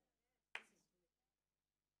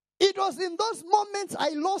 It was in those moments I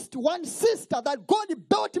lost one sister that God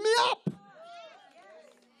built me up.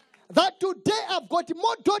 That today I've got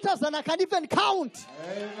more daughters than I can even count.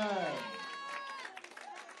 Amen.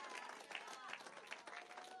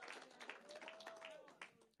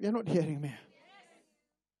 You're not hearing me.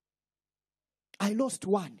 I lost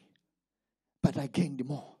one, but I gained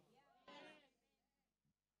more.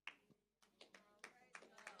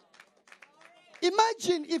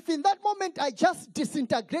 Imagine if in that moment I just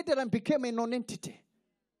disintegrated and became a non-entity.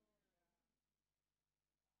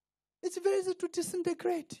 It's very easy to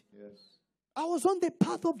disintegrate. Yes. I was on the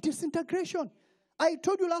path of disintegration. I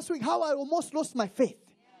told you last week how I almost lost my faith.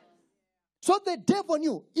 So the devil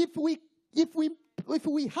knew if we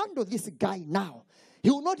handle this guy now, he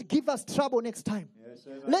will not give us trouble next time. Yes,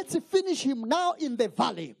 amen. Let's finish him now in the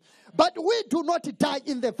valley. But we do not die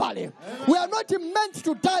in the valley. Amen. We are not meant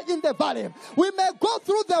to die in the valley. We may go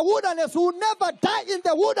through the wilderness. We will never die in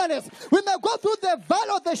the wilderness. We may go through the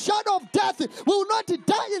valley of the shadow of death. We will not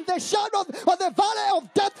die in the shadow of the valley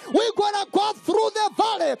of death. We're going to go through the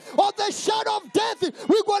valley of the shadow of death.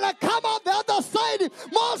 We're going to come out the other side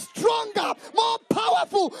more stronger, more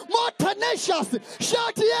powerful, more tenacious.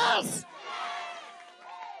 Shout yes.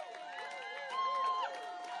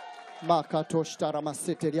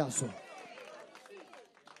 Makatoshtaramaseteriazo.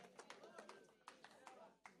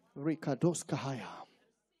 Rikadoskahaya.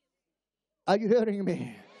 Are you hearing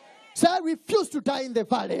me? Say, I refuse to die in the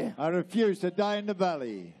valley. I refuse to die in the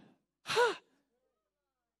valley.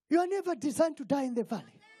 You are never designed to die in the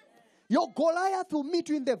valley. Your Goliath will meet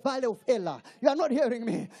you in the valley of Elah. You are not hearing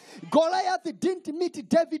me. Goliath didn't meet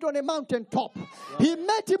David on a mountaintop. He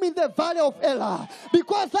met him in the valley of Elah.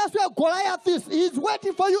 Because that's where Goliath is. He's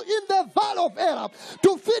waiting for you in the valley of Elah.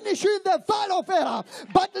 To finish you in the valley of Elah.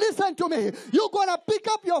 But listen to me. You're going to pick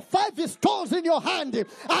up your 5 stones in your hand.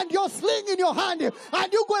 And your sling in your hand.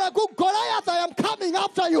 And you're going to go, Goliath, I am coming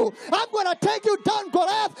after you. I'm going to take you down,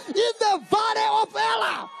 Goliath, in the valley of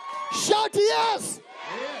Elah. Shout yes.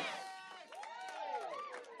 Yes.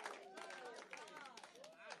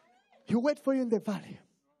 He wait for you in the valley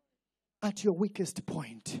at your weakest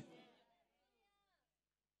point.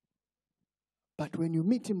 But when you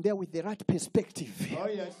meet him there with the right perspective, Oh,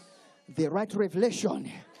 yes. the right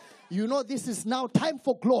revelation, you know this is now time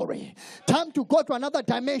for glory. Time to go to another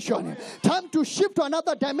dimension. Time to shift to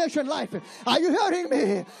another dimension life. Are you hearing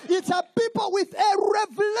me? It's a people with a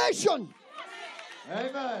revelation.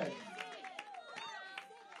 Amen.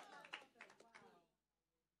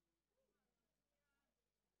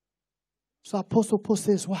 So Apostle Paul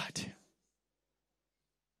says what?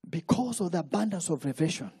 Because of the abundance of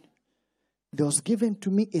revelation, there was given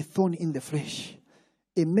to me a thorn in the flesh,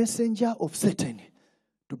 a messenger of Satan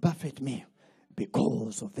to buffet me.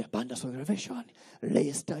 Because of the abundance of revelation,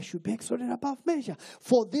 lest I should be exalted above measure.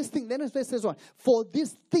 For this thing, the next verse says what? For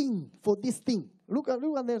this thing. Look at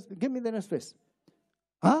this. Give me the next verse.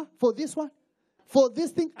 Huh? For this one? For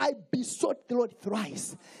this thing I besought the Lord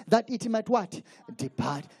thrice, that it might what?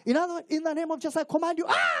 Depart. In other words, in the name of Jesus, I command you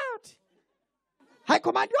out. I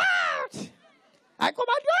command you out. I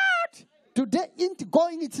command you out. Today, it's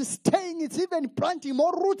going, it's staying, it's even planting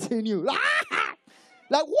more roots in you.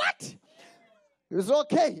 Like what? It's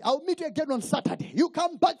okay. I'll meet you again on Saturday. You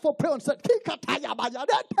come back for prayer on Saturday.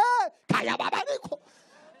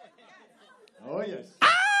 Oh, yes.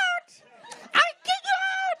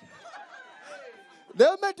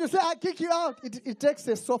 They're meant to say, I kick you out. It takes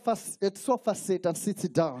a sofa seat and sits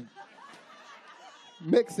it down.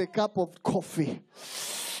 Makes a cup of coffee.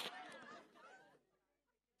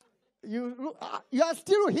 You are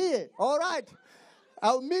still here. All right.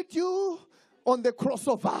 I'll meet you on the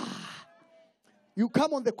crossover. You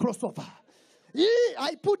come on the crossover.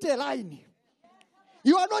 I put a line.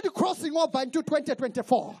 You are not crossing over into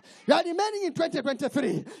 2024. You are remaining in 2023.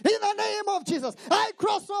 In the name of Jesus, I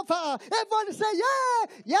cross over. Everyone say, yeah,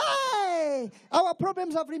 yeah. Our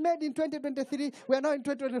problems have remained in 2023. We are now in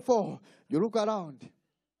 2024. You look around.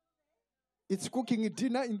 It's cooking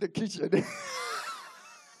dinner in the kitchen.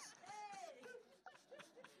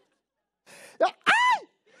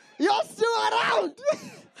 You're still around.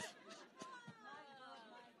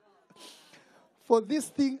 For this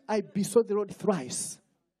thing I besought the Lord thrice,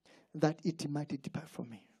 that it might depart from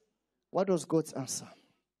me. What was God's answer?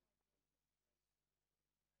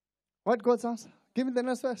 What God's answer? Give me the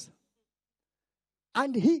next verse.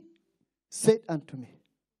 And he said unto me.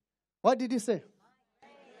 What did he say?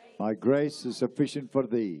 My grace is sufficient for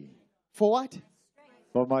thee. For what?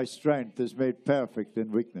 For my strength is made perfect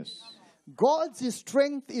in weakness. God's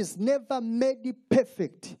strength is never made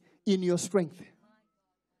perfect in your strength.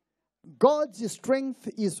 God's strength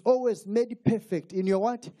is always made perfect in your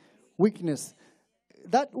what? Weakness.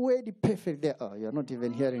 That word perfect there. Oh, you're not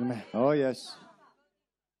even hearing me. Oh, yes.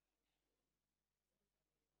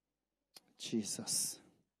 Jesus.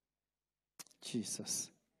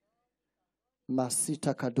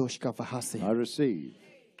 Masita kadoshka vahase. I receive.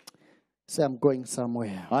 Say, I'm going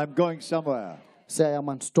somewhere. I'm going somewhere. Say, I am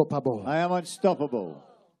unstoppable. I am unstoppable.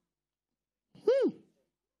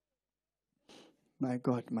 My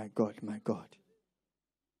God.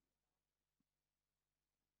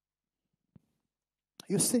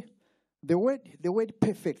 You see, the word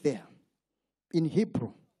perfect there in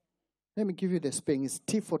Hebrew, let me give you the spelling. It's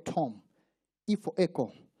T for Tom, E for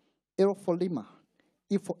Echo, L for Lima,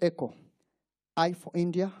 E for Echo, I for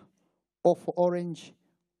India, O for Orange,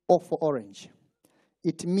 O for Orange.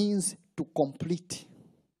 It means to complete.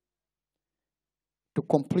 To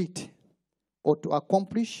complete, or to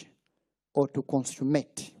accomplish, or to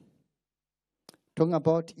consummate. Talking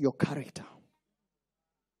about your character.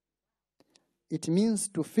 It means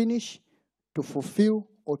to finish, to fulfill,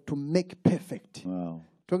 or to make perfect. Wow.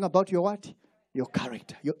 Talking about your what? Your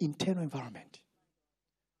character, your internal environment.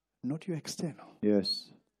 Not your external.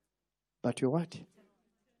 Yes. But your what?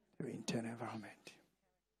 Your internal environment.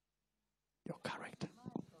 Your character.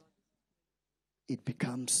 It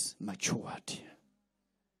becomes matured.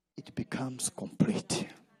 It becomes complete.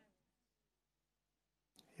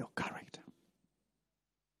 Your character.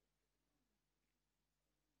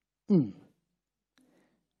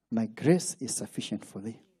 My grace is sufficient for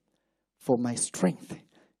thee. For my strength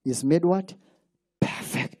is made what?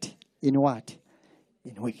 Perfect. In what?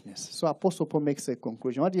 In weakness. So Apostle Paul makes a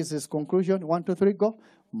conclusion. What is his conclusion? 1, 2, 3, go.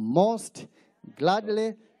 Most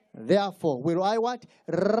gladly, therefore, will I what?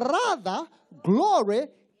 Rather glory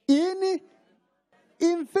in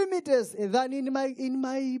infirmities than in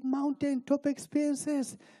my mountaintop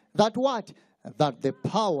experiences. That what? That the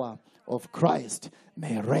power of Christ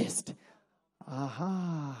may rest.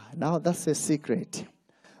 Aha. Now that's a secret.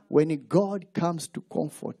 When God comes to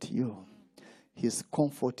comfort you, his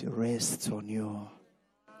comfort rests on you.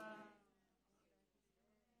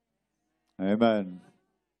 Amen.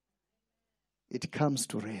 It comes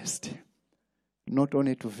to rest, not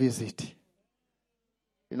only to visit.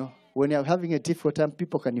 You know, when you're having a difficult time,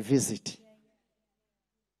 people can visit.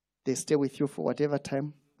 They stay with you for whatever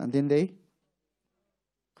time, and then they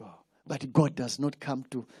go. But God does not come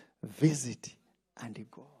to visit and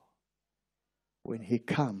go. When he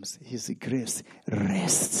comes, his grace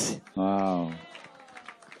rests. Wow.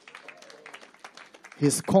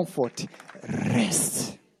 His comfort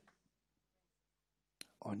rests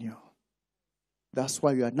on you. That's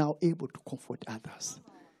why you are now able to comfort others.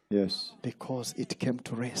 Yes. Because it came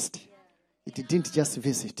to rest. It didn't just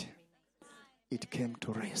visit. It came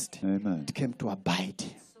to rest. Amen. It came to abide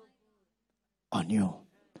on you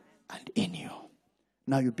and in you.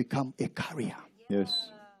 Now you become a carrier.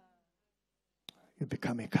 Yes. You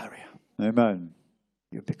become a carrier. Amen.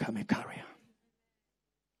 You become a carrier.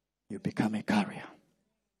 You become a carrier.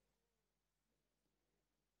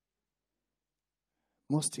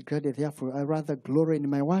 Most gladly, therefore, I rather glory in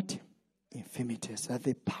my what? Infirmities, that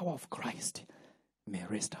the power of Christ may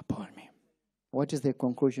rest upon me. What is the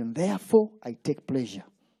conclusion? Therefore, I take pleasure.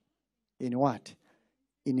 In what?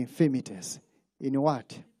 In infirmities. In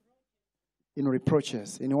what? In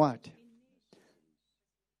reproaches. In what?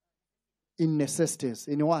 In necessities.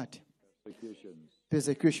 In what?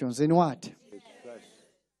 Persecutions. In what?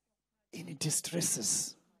 In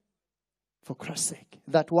distresses. For Christ's sake.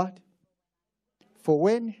 That what? For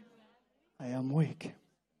when I am weak,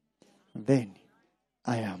 then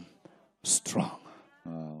I am strong.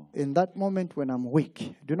 Wow. In that moment when I'm weak,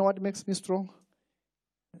 do you know what makes me strong?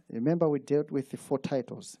 Remember we dealt with the 4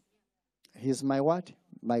 titles. He's my what?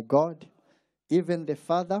 My God. Even the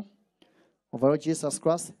Father of our Lord Jesus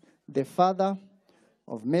Christ. The Father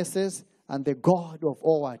of mercies. And the God of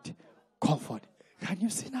all what? Comfort. Can you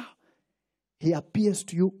see now? He appears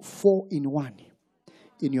to you 4 in 1.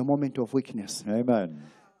 In your moment of weakness. Amen.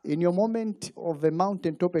 In your moment of the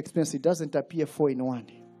mountaintop experience, it doesn't appear 4 in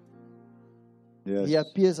 1. Yes. He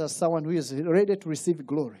appears as someone who is ready to receive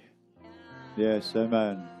glory. Yes.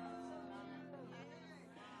 Amen.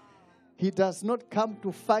 He does not come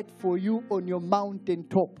to fight for you on your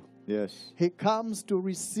mountaintop. Yes. He comes to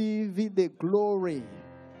receive the glory.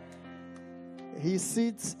 He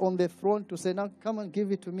sits on the throne to say, now come and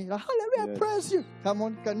give it to me. Hallelujah, Yes. praise you. Come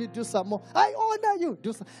on, can you do some more? I honor you.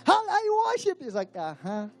 Do some. I worship. He's like,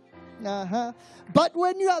 But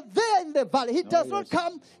when you are there in the valley, he does not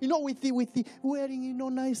come, with the wearing,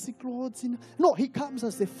 nice clothes. No, he comes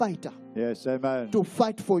as a fighter. Yes. Amen. To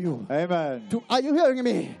fight for you. Amen. Are you hearing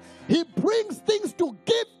me? He brings things to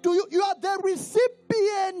give to you. You are the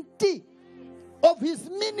recipient of his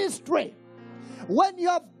ministry. When you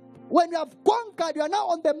have conquered, you are now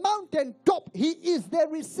on the mountain top. He is the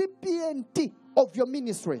recipient of your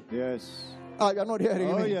ministry. Yes. You're not hearing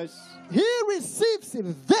me. Oh, yes. He receives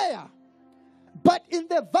him there. But in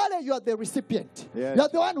the valley, you are the recipient. Yes. You are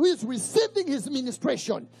the one who is receiving his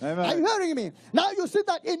ministration. Amen. Are you hearing me? Now you see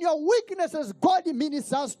that in your weaknesses, God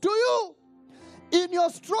ministers to you. In your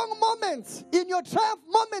strong moments, in your triumph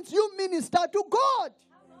moments, you minister to God.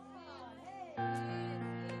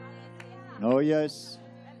 Oh, yes.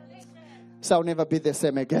 So I'll never be the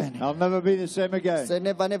same again. I'll never be the same again. Say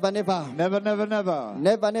never, never, never. Never, never, never.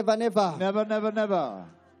 Never, never, never. Never, never, never.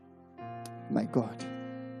 My God.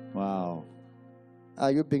 Wow. Are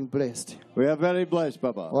you being blessed? We are very blessed,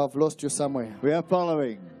 Papa. Or I've lost you somewhere? We are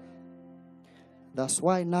following. That's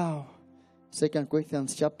why now, 2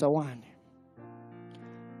 Corinthians chapter 1.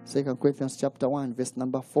 2 Corinthians chapter 1, verse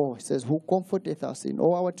number 4. It says, who comforteth us in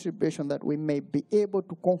all our tribulation, that we may be able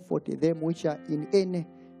to comfort them which are in any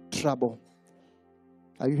trouble.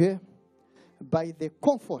 Are you here? By the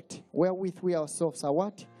comfort wherewith we ourselves are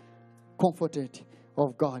what? Comforted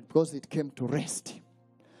of God, because it came to rest.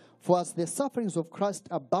 For as the sufferings of Christ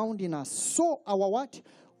abound in us, so our what?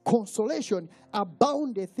 Consolation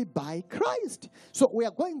aboundeth by Christ. So we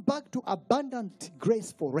are going back to abundant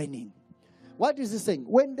grace for reigning. What is he saying?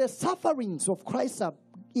 When the sufferings of Christ are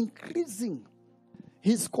increasing,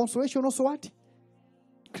 his consolation also what?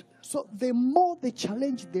 So the more the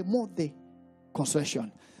challenge, the more the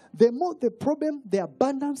consolation. The more the problem, the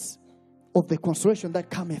abundance of the consolation that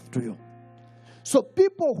cometh to you. So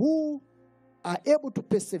people who are able to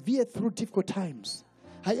persevere through difficult times,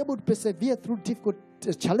 are able to persevere through difficult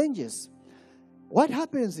challenges, what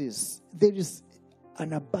happens is there is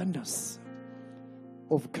an abundance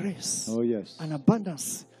of grace. Oh, yes. An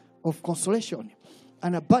abundance of consolation.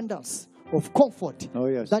 An abundance of comfort. Oh,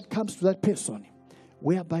 yes. That comes to that person,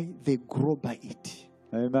 whereby they grow by it.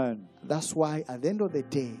 Amen. That's why at the end of the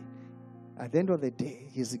day,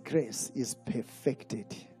 his grace is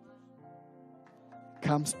perfected.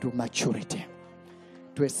 Comes to maturity,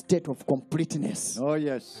 to a state of completeness. Oh,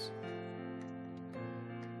 yes.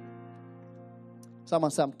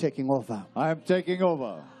 Someone say, I'm taking over. I am taking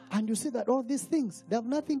over. And you see that all these things, they have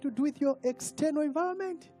nothing to do with your external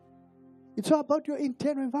environment. It's all about your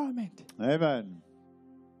internal environment. Amen.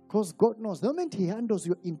 Because God knows, the moment he handles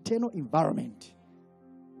your internal environment,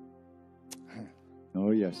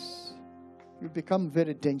 Oh, yes. you become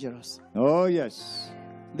very dangerous. Oh, yes.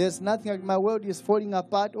 There's nothing like my world is falling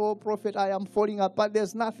apart. Oh, prophet, I am falling apart.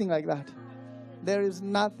 There's nothing like that. There is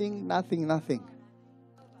nothing.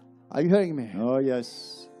 Are you hearing me? Oh,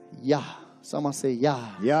 yes. Yeah. Someone say,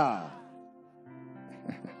 yeah. Yeah.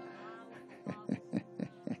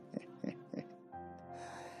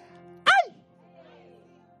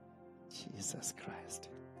 Jesus Christ.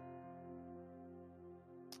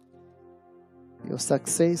 Your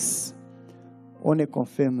success only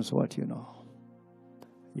confirms what you know.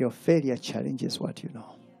 Your failure challenges what you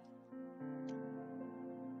know,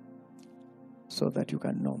 so that you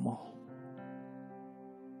can know more.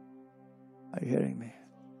 Are you hearing me?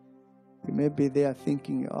 You may be there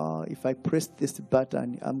thinking, if I press this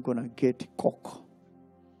button, I'm going to get Coke.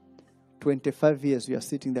 25 years you are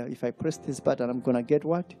sitting there. If I press this button, I'm going to get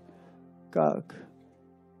what? Coke.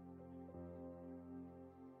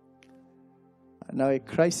 And now a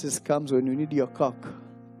crisis comes when you need your Coke.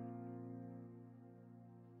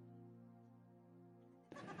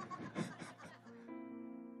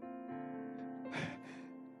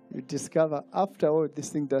 You discover after all this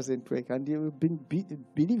thing doesn't work, and you've been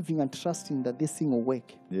believing and trusting that this thing will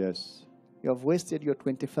work. Yes. You have wasted your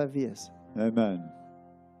 25 years. Amen.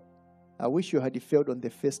 I wish you had failed on the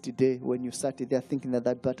first day when you started there thinking that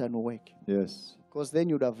that button will work. Yes. Because then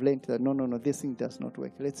you'd have learned that no, this thing does not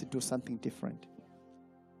work. Let's do something different.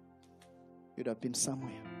 You'd have been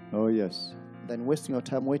somewhere. Oh, yes. Than wasting your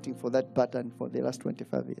time waiting for that button for the last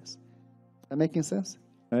 25 years. That making sense?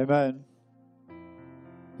 Amen.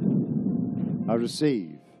 I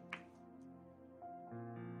receive.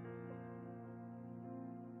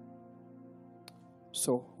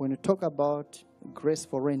 So when you talk about grace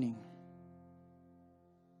for reigning,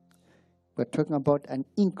 we're talking about an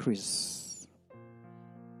increase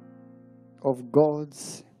of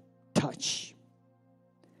God's touch,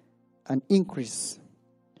 an increase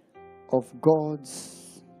of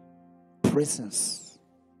God's presence,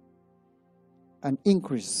 an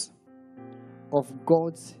increase of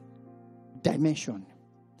God's dimension,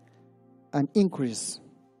 an increase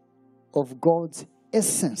of God's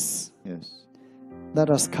essence. Yes. That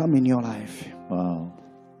has come in your life. Wow.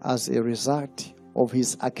 As a result of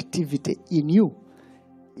his activity in you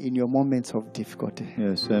in your moments of difficulty.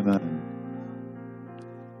 Yes, amen.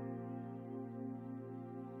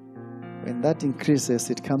 When that increases,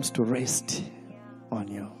 it comes to rest on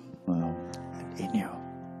you. Wow. And in you.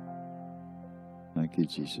 Thank you,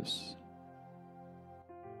 Jesus.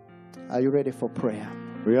 Are you ready for prayer?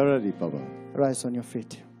 We are ready, Papa. Rise on your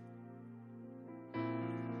feet.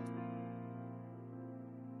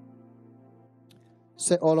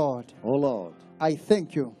 Say, oh Lord, Oh, Lord, I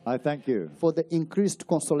thank you I thank you for the increased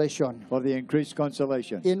consolation for the increased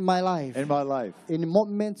consolation in my life, in my life, in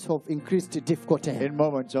moments of increased difficulty. in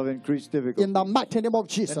moments of increased difficulty. In the mighty name of In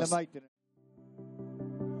the Jesus. mighty name.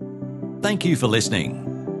 Thank you for listening.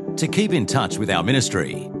 To keep in touch with our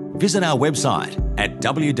ministry, visit our website at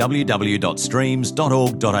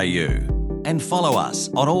www.streams.org.au and follow us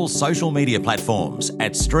on all social media platforms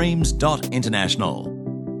at streams.international.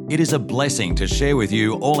 It is a blessing to share with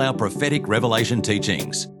you all our prophetic revelation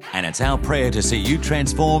teachings, and it's our prayer to see you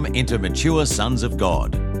transform into mature sons of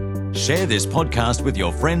God. Share this podcast with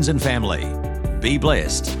your friends and family. Be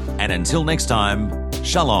blessed, and until next time,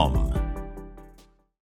 Shalom.